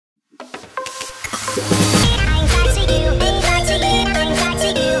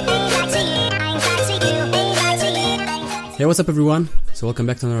Hey, what's up everyone? So welcome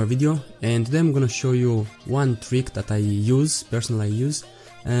back to another video, and today I'm gonna show you one trick that I personally use,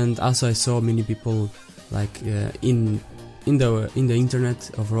 and also I saw many people like in the internet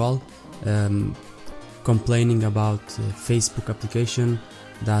overall complaining about Facebook application,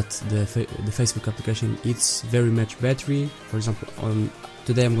 that the Facebook application eats very much battery. For example,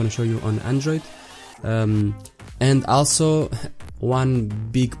 today I'm gonna show you on Android, and also one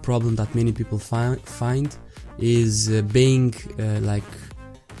big problem that many people find is being like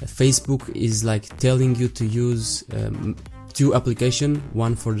Facebook is like telling you to use two applications,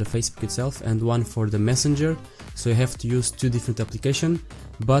 one for the Facebook itself and one for the Messenger, so you have to use two different applications.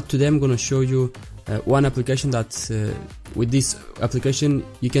 But today I'm gonna show you one application that with this application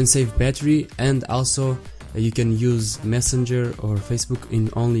you can save battery, and also you can use Messenger or Facebook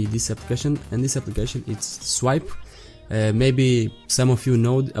in only this application, and this application is Swipe. Maybe some of you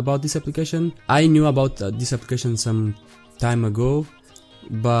know about this application. I knew about this application some time ago,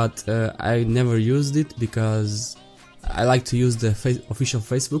 but I never used it because I like to use the official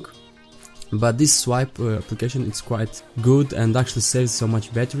Facebook. But this Swipe application, it's quite good and actually saves so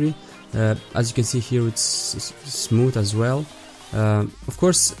much battery. As you can see here, it's smooth as well. Of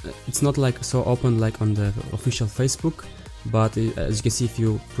course, it's not like so open like on the official Facebook, but as you can see, if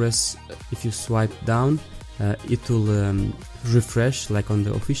you swipe down, it will refresh like on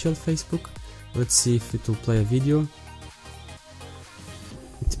the official Facebook. Let's see if it will play a video.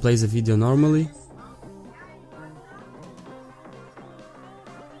 It plays a video normally.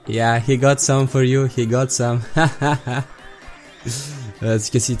 Yeah, he got some for you, he got some. As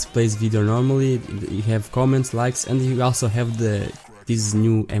you can see, it plays video normally. You have comments, likes, and you also have these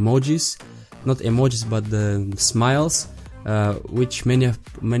new emojis. Not emojis, but the smiles. Which many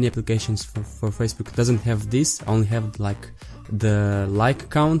applications for Facebook doesn't have this, only have like the like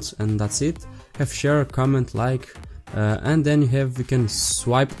count, and that's it. Have share, comment, like, and then you can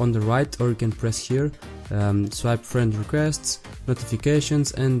swipe on the right, or you can press here, swipe friend requests,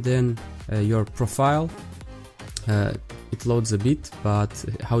 notifications, and then your profile. It loads a bit, but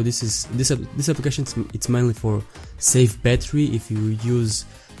how this application, it's mainly for save battery if you use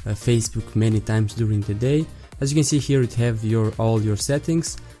Facebook many times during the day. As you can see here, it have all your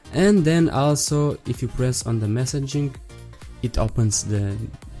settings, and then also if you press on the messaging, it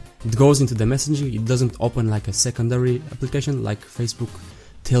goes into the messaging. It doesn't open like a secondary application like Facebook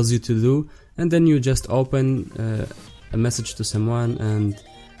tells you to do, and then you just open a message to someone and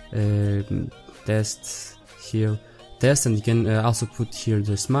test, and you can also put here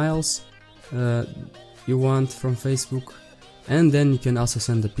the smiles you want from Facebook, and then you can also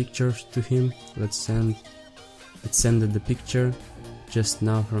send a picture to him. Let's send the picture just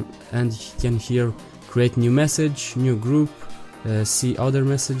now and you can here create new message, new group, see other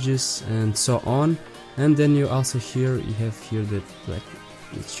messages, and so on. And then you also you have here that like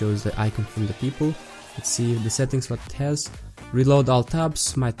it shows the icon from the people. Let's see the settings, what it has: reload all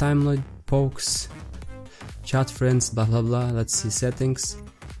tabs, my timeline, pokes, chat friends, blah blah blah. Let's see settings.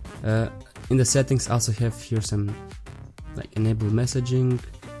 In the settings also have here some like enable messaging,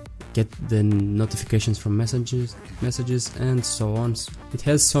 get the notifications from messages, and so on. It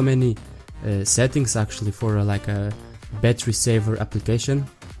has so many settings actually for like a battery saver application.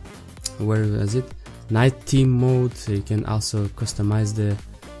 Where is it? Night theme mode. You can also customize the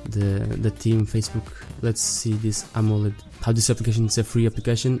theme Facebook. Let's see this AMOLED. How this application is a free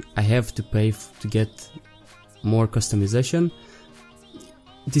application. I have to pay to get more customization.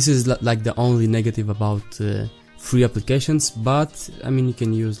 This is like the only negative about free applications, but I mean you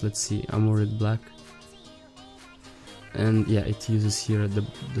can use, let's see, AMOLED black, and yeah, it uses here at the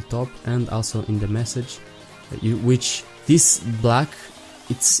top and also in the message, which this black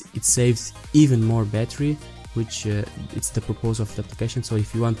it saves even more battery, which it's the purpose of the application. So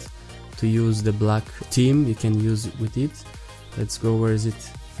if you want to use the black theme, you can use it with it. Let's go, where is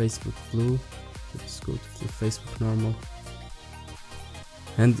it? Facebook blue. Let's go to Facebook normal.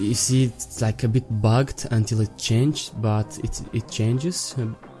 And you see it's like a bit bugged until it changed, but it changes.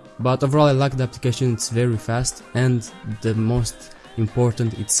 But overall I like the application, it's very fast, and the most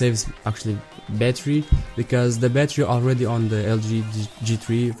important, it saves actually battery, because the battery already on the LG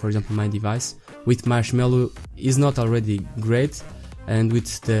G3, for example my device, with Marshmallow is not already great, and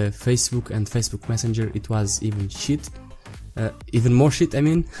with the Facebook and Facebook Messenger it was even shit, even more shit I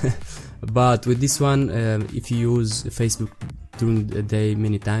mean. But with this one, if you use Facebook during the day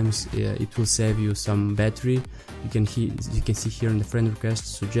many times, it will save you some battery. You can see here in the friend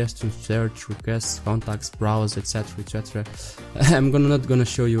requests, suggestions, search, requests, contacts, browse, etc, etc. I'm not gonna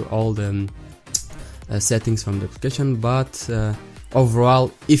show you all the settings from the application, but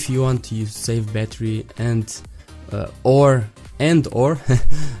overall, if you want to save battery and or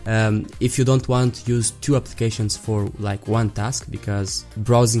if you don't want to use two applications for like one task, because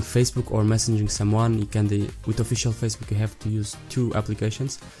browsing Facebook or messaging someone, you can with official Facebook you have to use two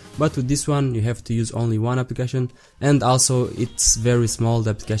applications, but with this one you have to use only one application, and also it's very small,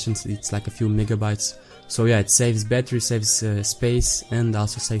 the applications, it's like a few megabytes. So yeah, it saves battery, saves space, and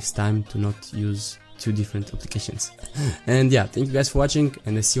also saves time to not use two different applications. And yeah, thank you guys for watching,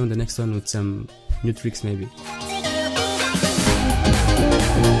 and I see you on the next one with some new tricks maybe.